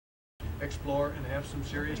explore and have some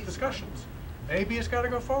serious discussions. Maybe it's got to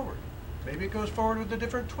go forward. Maybe it goes forward with a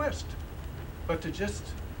different twist. But to just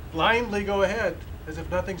blindly go ahead as if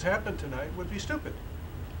nothing's happened tonight would be stupid.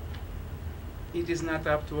 It is not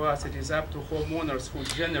up to us, it is up to homeowners who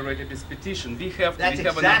generated this petition. We have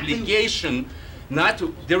an obligation not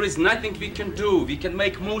to, there is nothing we can do. We can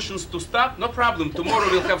make motions to stop, no problem. Tomorrow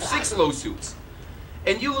we'll have 6 lawsuits.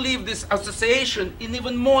 And you leave this association in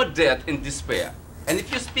even more debt and despair. And if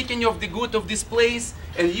you're speaking of the good of this place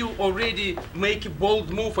and you already make a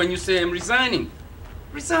bold move and you say, I'm resigning,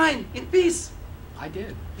 resign in peace. I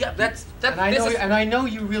did. Yeah, and I know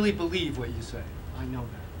you really believe what you say. I know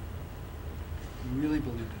that. You really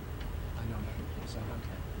believe it. I know that. So, okay.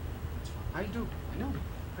 That's fine. I do. I know.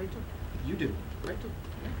 I do. You do. I do.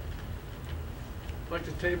 Yeah. Like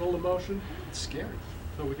to table the motion It's scary.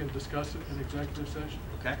 so we can discuss it in executive session?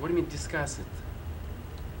 Okay. What do you mean discuss it?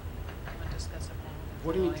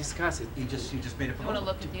 What do you mean discuss it? You just made a You want to proposal.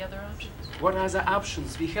 look at the other options? What other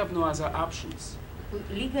options? We have no other options.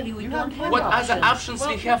 Legally, we You don't have have What options. other options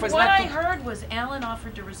we have is what not I to... heard was Alan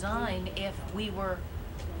offered to resign if we were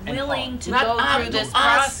And willing to Not go up through to this us,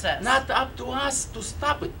 process. not up to us to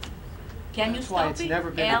stop it. Can you That's why stop it's it? never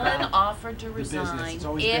been Alan about offered to the business. resign It's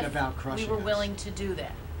always been if about we crushing were us. willing to do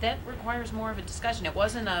that. That requires more of a discussion. It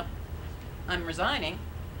wasn't a, I'm resigning.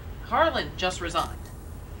 Harlan just resigned.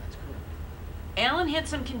 That's correct. Alan had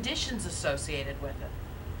some conditions associated with it.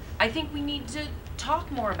 I think we need to talk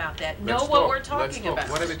more about that, know Let's what talk. we're Let's talking talk. about.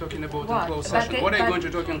 What are we talking about What? in closed But session? they- What are you but- going to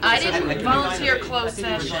talk in closed I session? didn't volunteer closed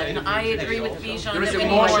session. I agree with Bijan There is that a we need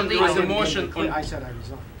more motion, there is a legal. motion on... I said I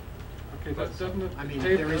resigned. Okay, that doesn't it I mean,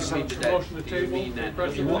 table, there is some- the motion to table for Are you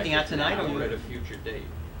precedent? walking out tonight or Or at you? a future date.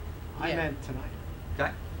 I Yeah. meant tonight.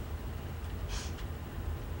 Okay.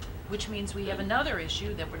 Which means we have another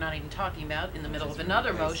issue that we're not even talking about in the middle of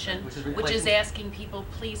another motion, which is which is replacing- asking people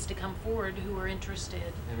please to come forward who are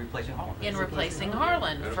interested And replacing Harlan. in replacing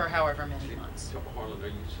Harlan for however many months. Harlan, are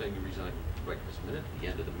you saying you resign right this minute, at the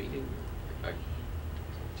end of the meeting? I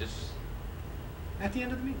just, At the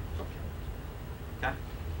end of the meeting. Okay.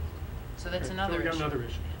 So that's Okay, another So we got issue. another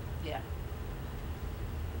issue. Yeah.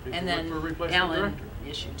 People And look then for a replacement Alan director.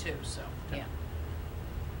 issue too, so, yeah.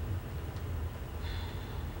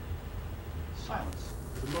 Silence.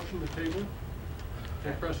 The motion to table,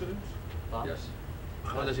 take precedence? Bob? yes.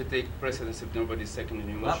 How does it take precedence if nobody's seconding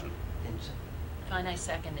your Well, motion? Fine, I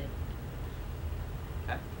seconded.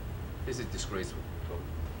 Okay. This is disgraceful.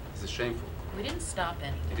 This is shameful. We didn't stop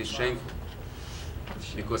anything. It is shameful.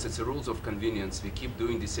 Because it's the rules of convenience. We keep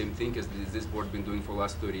doing the same thing as this board been doing for the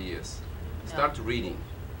last 30 years. Start reading.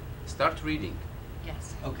 Start reading.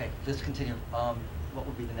 Yes. Okay, let's continue. What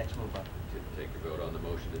would be the next move, Bob? To take a vote on the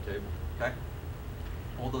motion to table. Okay.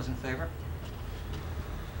 All those in favor?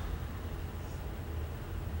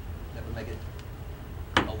 That would make it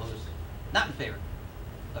all those not in favor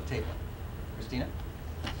of tabling. Christina?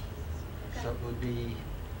 So it would be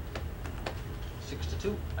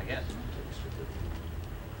 6-2, I guess.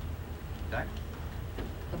 Okay?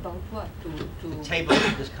 About what? To Table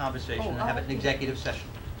this conversation and have it in executive session.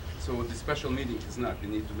 So the special meeting is not. We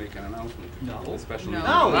need to make an announcement. No. The special No.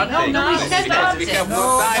 meeting No, will not no, take no, place we said because that. we have No,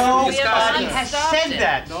 no time no, to discuss Nobody it. has stopped said it.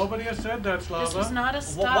 that. Nobody has said that, Slava. This was not a What-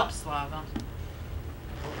 stop, Slava.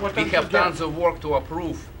 What We don't have you get? tons of work to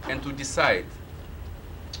approve and to decide.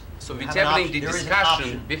 So we're have an tabling option. the There is an discussion.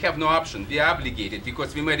 option. We have no option. We are obligated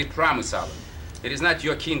because we made a promise, Alan. It is not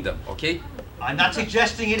your kingdom, okay? I'm not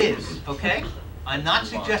suggesting it is, okay? I'm not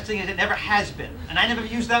suggesting it never has been. And I never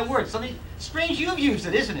used that word. Something strange you've used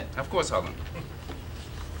it, isn't it? Of course, Alan.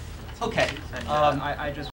 Okay. I just